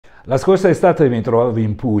La scorsa estate mi trovavo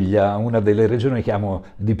in Puglia, una delle regioni che amo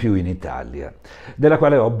di più in Italia, della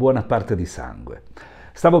quale ho buona parte di sangue.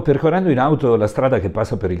 Stavo percorrendo in auto la strada che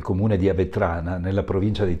passa per il comune di Avetrana, nella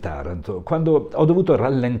provincia di Taranto, quando ho dovuto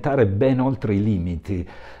rallentare ben oltre i limiti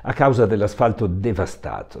a causa dell'asfalto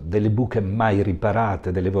devastato, delle buche mai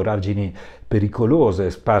riparate, delle voragini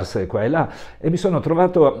pericolose sparse qua e là, e mi sono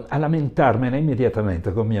trovato a lamentarmene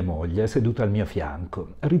immediatamente con mia moglie, seduta al mio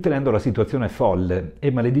fianco, ritenendo la situazione folle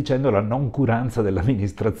e maledicendo la noncuranza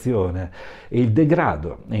dell'amministrazione e il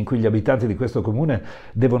degrado in cui gli abitanti di questo comune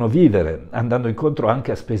devono vivere, andando incontro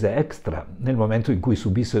anche a spese extra nel momento in cui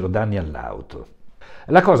subissero danni all'auto.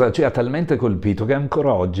 La cosa ci ha talmente colpito che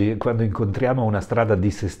ancora oggi, quando incontriamo una strada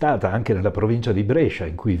dissestata anche nella provincia di Brescia,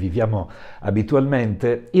 in cui viviamo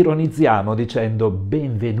abitualmente, ironizziamo dicendo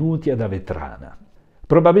benvenuti ad Avetrana.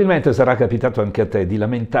 Probabilmente sarà capitato anche a te di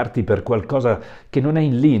lamentarti per qualcosa che non è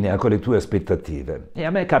in linea con le tue aspettative. E a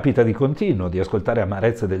me capita di continuo di ascoltare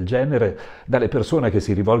amarezze del genere dalle persone che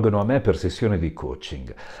si rivolgono a me per sessioni di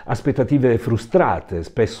coaching. Aspettative frustrate,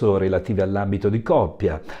 spesso relative all'ambito di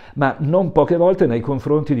coppia, ma non poche volte nei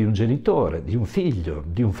confronti di un genitore, di un figlio,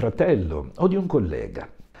 di un fratello o di un collega.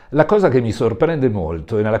 La cosa che mi sorprende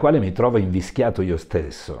molto e nella quale mi trovo invischiato io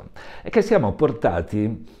stesso è che siamo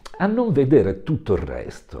portati a non vedere tutto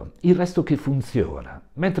il resto che funziona,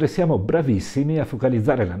 mentre siamo bravissimi a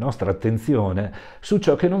focalizzare la nostra attenzione su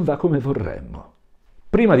ciò che non va come vorremmo.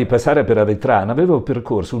 Prima di passare per Avetrana avevo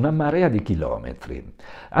percorso una marea di chilometri.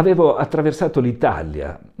 Avevo attraversato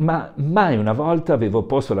l'Italia, ma mai una volta avevo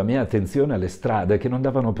posto la mia attenzione alle strade che non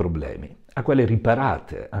davano problemi, a quelle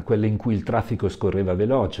riparate, a quelle in cui il traffico scorreva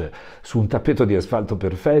veloce, su un tappeto di asfalto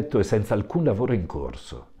perfetto e senza alcun lavoro in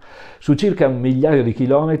corso. Su circa 1 migliaio di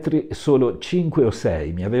chilometri, solo 5 o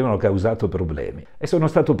 6 mi avevano causato problemi e sono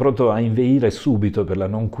stato pronto a inveire subito per la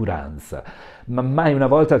noncuranza, ma mai una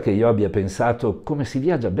volta che io abbia pensato come si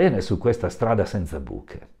viaggia bene su questa strada senza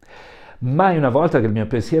buche. Mai una volta che il mio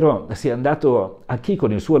pensiero sia andato a chi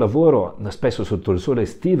con il suo lavoro, spesso sotto il sole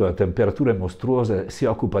estivo e a temperature mostruose, si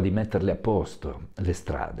occupa di metterle a posto, le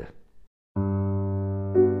strade.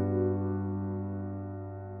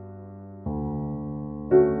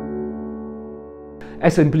 È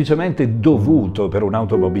semplicemente dovuto per un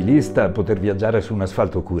automobilista poter viaggiare su un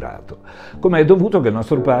asfalto curato, come è dovuto che il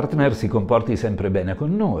nostro partner si comporti sempre bene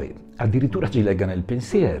con noi, addirittura ci legga nel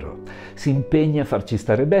pensiero, si impegni a farci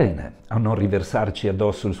stare bene, a non riversarci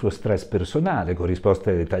addosso il suo stress personale con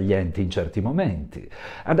risposte taglienti in certi momenti,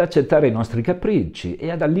 ad accettare i nostri capricci e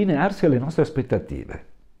ad allinearsi alle nostre aspettative.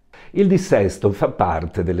 Il dissesto fa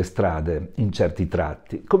parte delle strade in certi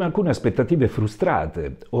tratti, come alcune aspettative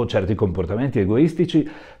frustrate o certi comportamenti egoistici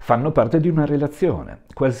fanno parte di una relazione,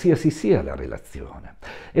 qualsiasi sia la relazione.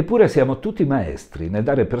 Eppure siamo tutti maestri nel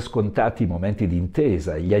dare per scontati i momenti di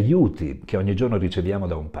intesa e gli aiuti che ogni giorno riceviamo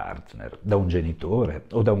da un partner, da un genitore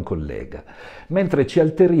o da un collega, mentre ci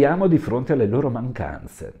alteriamo di fronte alle loro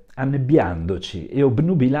mancanze, annebbiandoci e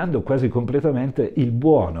obnubilando quasi completamente il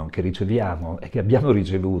buono che riceviamo e che abbiamo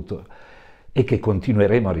ricevuto e che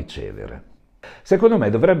continueremo a ricevere. Secondo me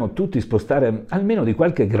dovremmo tutti spostare almeno di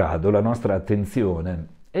qualche grado la nostra attenzione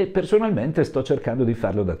e personalmente sto cercando di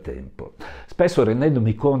farlo da tempo, spesso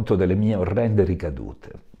rendendomi conto delle mie orrende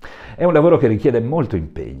ricadute. È un lavoro che richiede molto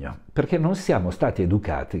impegno, perché non siamo stati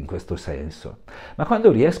educati in questo senso, ma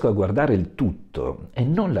quando riesco a guardare il tutto e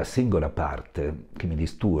non la singola parte che mi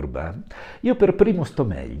disturba, io per primo sto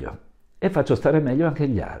meglio e faccio stare meglio anche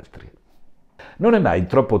gli altri. Non è mai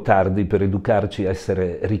troppo tardi per educarci a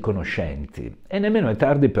essere riconoscenti e nemmeno è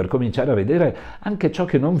tardi per cominciare a vedere anche ciò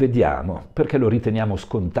che non vediamo, perché lo riteniamo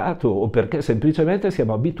scontato o perché semplicemente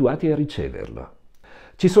siamo abituati a riceverlo.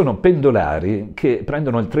 Ci sono pendolari che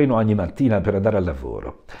prendono il treno ogni mattina per andare al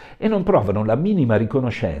lavoro e non provano la minima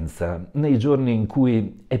riconoscenza nei giorni in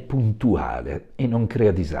cui è puntuale e non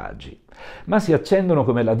crea disagi, ma si accendono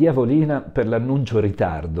come la diavolina per l'annuncio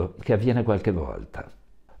ritardo che avviene qualche volta.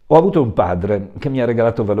 Ho avuto un padre che mi ha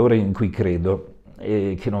regalato valori in cui credo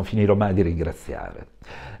e che non finirò mai di ringraziare.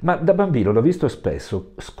 Ma da bambino l'ho visto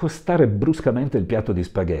spesso scostare bruscamente il piatto di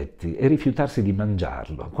spaghetti e rifiutarsi di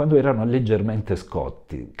mangiarlo quando erano leggermente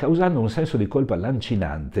scotti, causando un senso di colpa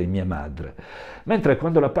lancinante in mia madre, mentre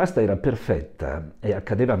quando la pasta era perfetta e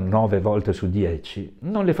accadeva 9 volte su 10,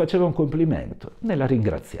 non le faceva un complimento né la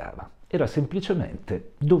ringraziava. Era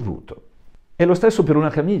semplicemente dovuto. E lo stesso per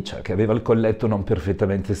una camicia che aveva il colletto non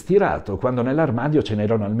perfettamente stirato, quando nell'armadio ce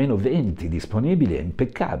n'erano almeno 20 disponibili e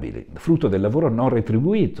impeccabili, frutto del lavoro non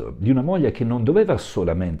retribuito di una moglie che non doveva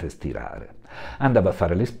solamente stirare, Andava a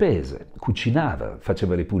fare le spese, cucinava,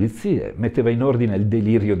 faceva le pulizie, metteva in ordine il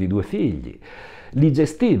delirio di 2 figli, li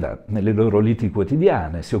gestiva nelle loro liti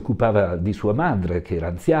quotidiane, si occupava di sua madre, che era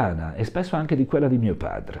anziana, e spesso anche di quella di mio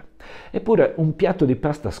padre. Eppure un piatto di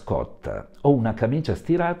pasta scotta o una camicia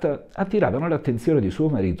stirata attiravano l'attenzione di suo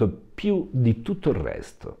marito più di tutto il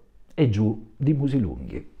resto, e giù di musi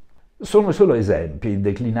lunghi. Sono solo esempi,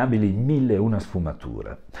 declinabili in 1001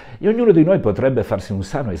 sfumature, e ognuno di noi potrebbe farsi un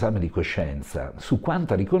sano esame di coscienza su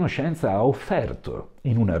quanta riconoscenza ha offerto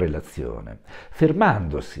in una relazione,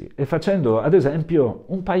 fermandosi e facendo, ad esempio,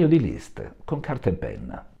 un paio di liste con carta e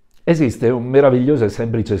penna. Esiste un meraviglioso e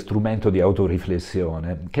semplice strumento di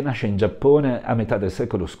autoriflessione che nasce in Giappone a metà del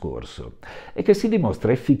secolo scorso e che si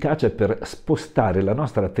dimostra efficace per spostare la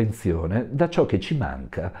nostra attenzione da ciò che ci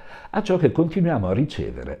manca a ciò che continuiamo a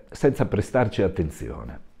ricevere senza prestarci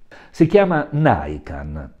attenzione. Si chiama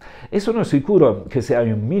Naikan e sono sicuro che se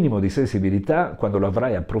hai un minimo di sensibilità, quando lo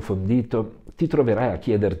avrai approfondito, ti troverai a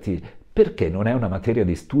chiederti perché non è una materia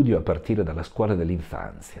di studio a partire dalla scuola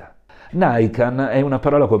dell'infanzia. Naikan è una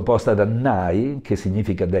parola composta da nai, che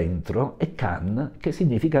significa dentro, e kan, che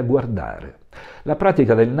significa guardare. La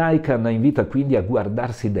pratica del Naikan invita quindi a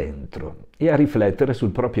guardarsi dentro e a riflettere sul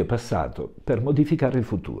proprio passato per modificare il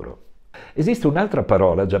futuro. Esiste un'altra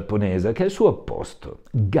parola giapponese che è il suo opposto,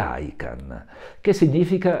 gaikan, che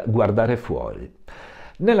significa guardare fuori.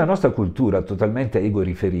 Nella nostra cultura totalmente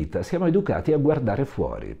ego-riferita siamo educati a guardare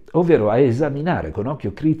fuori, ovvero a esaminare con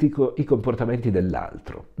occhio critico i comportamenti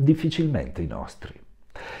dell'altro, difficilmente i nostri.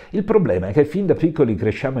 Il problema è che fin da piccoli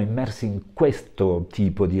cresciamo immersi in questo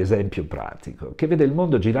tipo di esempio pratico, che vede il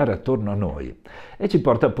mondo girare attorno a noi e ci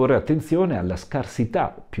porta a porre attenzione alla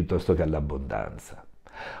scarsità piuttosto che all'abbondanza.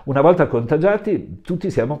 Una volta contagiati,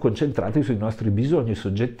 tutti siamo concentrati sui nostri bisogni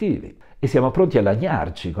soggettivi e siamo pronti a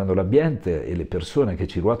lagnarci quando l'ambiente e le persone che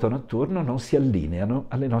ci ruotano attorno non si allineano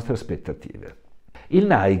alle nostre aspettative. Il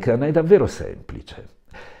Naikan è davvero semplice,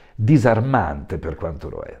 disarmante per quanto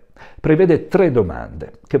lo è. Prevede 3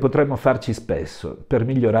 domande che potremmo farci spesso per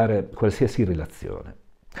migliorare qualsiasi relazione.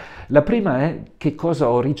 La prima è: che cosa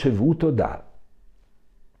ho ricevuto da?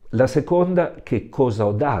 La seconda: che cosa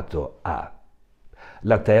ho dato a?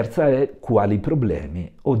 La terza è: quali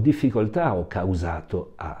problemi o difficoltà ho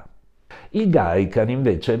causato a? Il Gaikan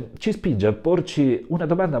invece ci spinge a porci una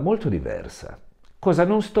domanda molto diversa. Cosa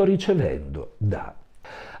non sto ricevendo da?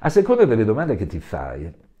 A seconda delle domande che ti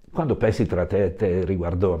fai, quando pensi tra te e te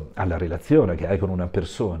riguardo alla relazione che hai con una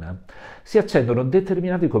persona, si accendono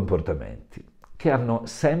determinati comportamenti che hanno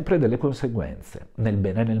sempre delle conseguenze, nel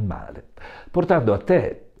bene e nel male, portando a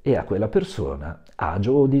te e a quella persona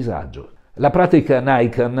agio o disagio. La pratica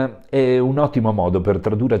Naikan è un ottimo modo per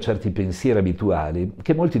tradurre certi pensieri abituali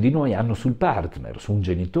che molti di noi hanno sul partner, su un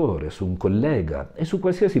genitore, su un collega e su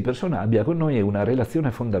qualsiasi persona abbia con noi una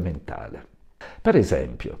relazione fondamentale. Per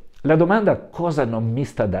esempio, la domanda «cosa non mi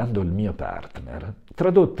sta dando il mio partner?»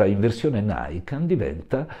 tradotta in versione Naikan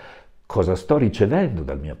diventa «cosa sto ricevendo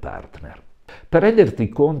dal mio partner?» Per renderti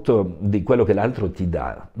conto di quello che l'altro ti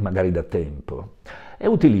dà, magari da tempo, è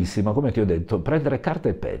utilissimo, come ti ho detto, prendere carta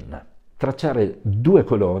e penna, tracciare 2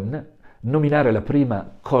 colonne, nominare la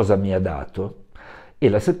prima cosa mi ha dato e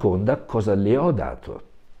la seconda cosa le ho dato.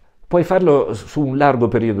 Puoi farlo su un largo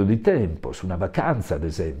periodo di tempo, su una vacanza ad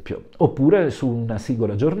esempio, oppure su una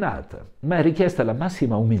singola giornata, ma è richiesta la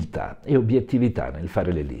massima umiltà e obiettività nel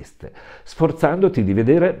fare le liste, sforzandoti di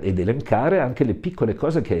vedere ed elencare anche le piccole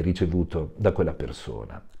cose che hai ricevuto da quella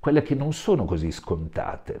persona, quelle che non sono così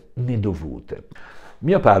scontate né dovute.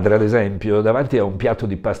 Mio padre, ad esempio, davanti a un piatto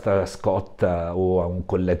di pasta scotta o a un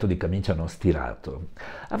colletto di camicia non stirato,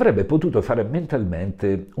 avrebbe potuto fare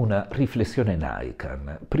mentalmente una riflessione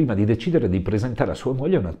Naikan prima di decidere di presentare a sua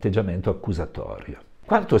moglie un atteggiamento accusatorio.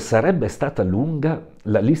 Quanto sarebbe stata lunga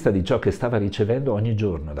la lista di ciò che stava ricevendo ogni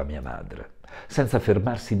giorno da mia madre, senza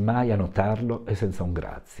fermarsi mai a notarlo e senza un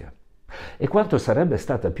grazie. E quanto sarebbe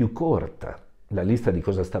stata più corta la lista di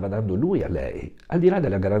cosa stava dando lui a lei, al di là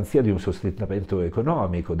della garanzia di un sostentamento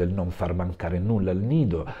economico, del non far mancare nulla al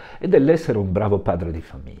nido e dell'essere un bravo padre di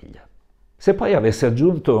famiglia. Se poi avesse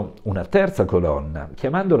aggiunto una terza colonna,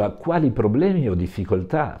 chiamandola «quali problemi o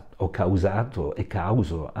difficoltà ho causato e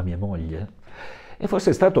causo a mia moglie?», e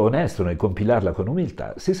fosse stato onesto nel compilarla con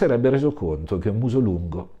umiltà, si sarebbe reso conto che un muso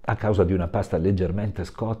lungo, a causa di una pasta leggermente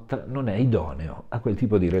scotta, non è idoneo a quel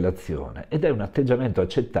tipo di relazione ed è un atteggiamento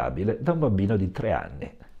accettabile da un bambino di 3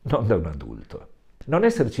 anni, non da un adulto. Non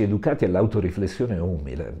esserci educati all'autoriflessione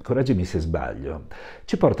umile, correggimi se sbaglio,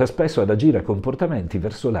 ci porta spesso ad agire comportamenti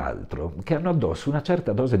verso l'altro che hanno addosso una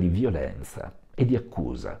certa dose di violenza e di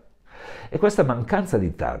accusa. E questa mancanza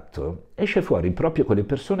di tatto esce fuori proprio con le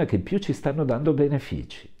persone che più ci stanno dando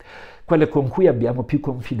benefici, quelle con cui abbiamo più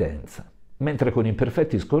confidenza, mentre con i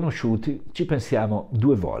perfetti sconosciuti ci pensiamo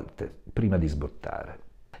 2 volte prima di sbottare.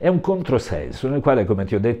 È un controsenso nel quale, come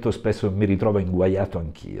ti ho detto, spesso mi ritrovo inguaiato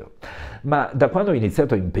anch'io, ma da quando ho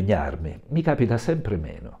iniziato a impegnarmi mi capita sempre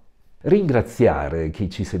meno. Ringraziare chi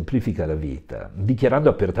ci semplifica la vita, dichiarando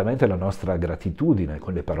apertamente la nostra gratitudine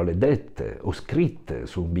con le parole dette o scritte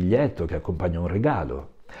su un biglietto che accompagna un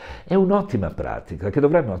regalo, è un'ottima pratica che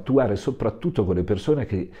dovremmo attuare soprattutto con le persone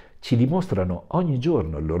che ci dimostrano ogni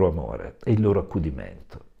giorno il loro amore e il loro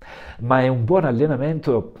accudimento. Ma è un buon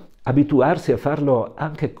allenamento abituarsi a farlo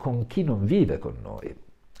anche con chi non vive con noi.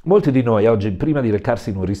 Molti di noi oggi, prima di recarsi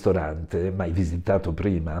in un ristorante, mai visitato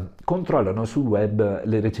prima, controllano sul web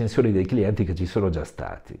le recensioni dei clienti che ci sono già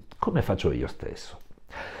stati, come faccio io stesso.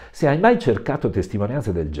 Se hai mai cercato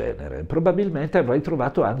testimonianze del genere, probabilmente avrai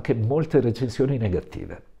trovato anche molte recensioni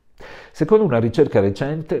negative. Secondo una ricerca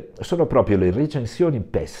recente, sono proprio le recensioni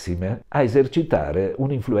pessime a esercitare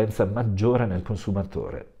un'influenza maggiore nel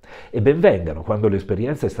consumatore. E ben vengano quando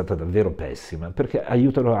l'esperienza è stata davvero pessima, perché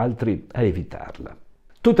aiutano altri a evitarla.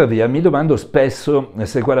 Tuttavia mi domando spesso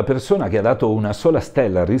se quella persona che ha dato una sola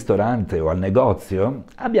stella al ristorante o al negozio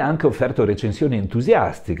abbia anche offerto recensioni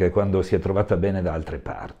entusiastiche quando si è trovata bene da altre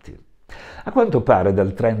parti. A quanto pare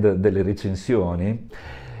dal trend delle recensioni,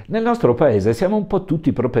 nel nostro paese siamo un po'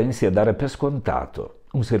 tutti propensi a dare per scontato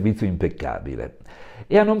un servizio impeccabile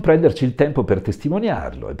e a non prenderci il tempo per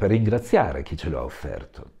testimoniarlo e per ringraziare chi ce lo ha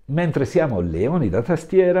offerto, mentre siamo leoni da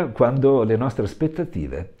tastiera quando le nostre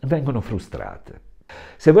aspettative vengono frustrate.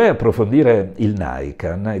 Se vuoi approfondire il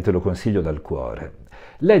Naikan, e te lo consiglio dal cuore,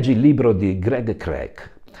 leggi il libro di Greg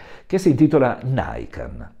Crack, che si intitola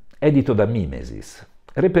Naikan, edito da Mimesis.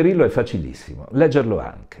 Reperirlo è facilissimo, leggerlo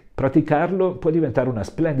anche. Praticarlo può diventare una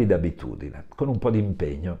splendida abitudine, con un po' di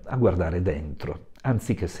impegno a guardare dentro,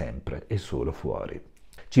 anziché sempre e solo fuori.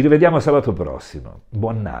 Ci rivediamo sabato prossimo.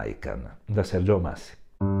 Buon Naikan, da Sergio Massi.